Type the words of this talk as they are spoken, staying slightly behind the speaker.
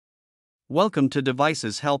Welcome to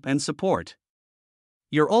Devices Help and Support,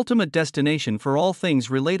 your ultimate destination for all things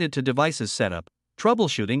related to devices setup,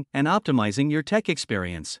 troubleshooting, and optimizing your tech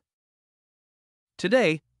experience.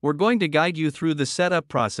 Today, we're going to guide you through the setup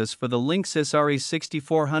process for the Linksys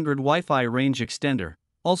RE6400 Wi-Fi range extender,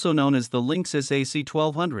 also known as the Linksys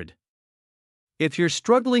AC1200. If you're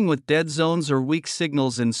struggling with dead zones or weak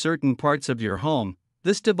signals in certain parts of your home,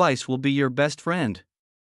 this device will be your best friend.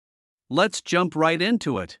 Let's jump right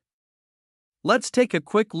into it. Let's take a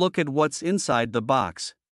quick look at what's inside the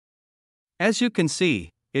box. As you can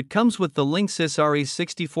see, it comes with the Linksys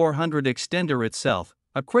RE6400 extender itself,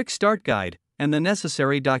 a quick start guide, and the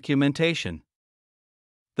necessary documentation.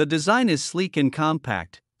 The design is sleek and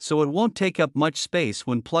compact, so it won't take up much space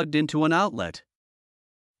when plugged into an outlet.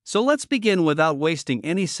 So let's begin without wasting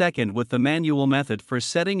any second with the manual method for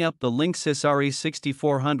setting up the Linksys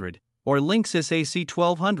RE6400, or Linksys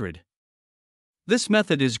AC1200. This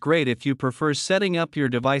method is great if you prefer setting up your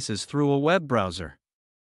devices through a web browser.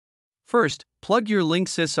 First, plug your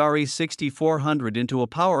Linksys RE6400 into a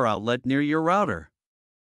power outlet near your router.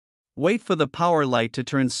 Wait for the power light to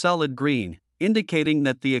turn solid green, indicating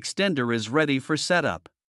that the extender is ready for setup.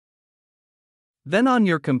 Then on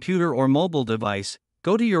your computer or mobile device,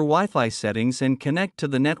 go to your Wi-Fi settings and connect to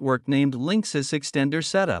the network named Linksys Extender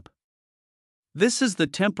Setup. This is the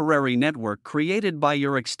temporary network created by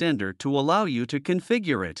your extender to allow you to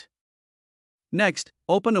configure it. Next,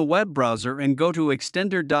 open a web browser and go to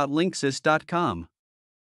extender.linksys.com.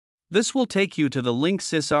 This will take you to the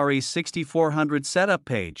Linksys RE6400 setup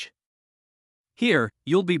page. Here,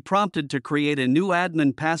 you'll be prompted to create a new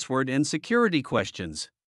admin password and security questions.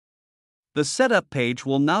 The setup page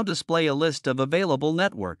will now display a list of available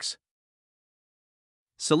networks.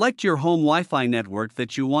 Select your home Wi-Fi network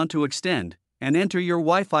that you want to extend, and enter your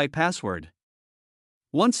Wi-Fi password.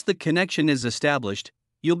 Once the connection is established,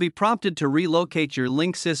 you'll be prompted to relocate your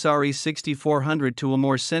Linksys RE6400 to a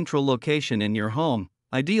more central location in your home,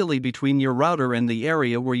 ideally between your router and the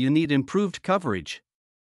area where you need improved coverage.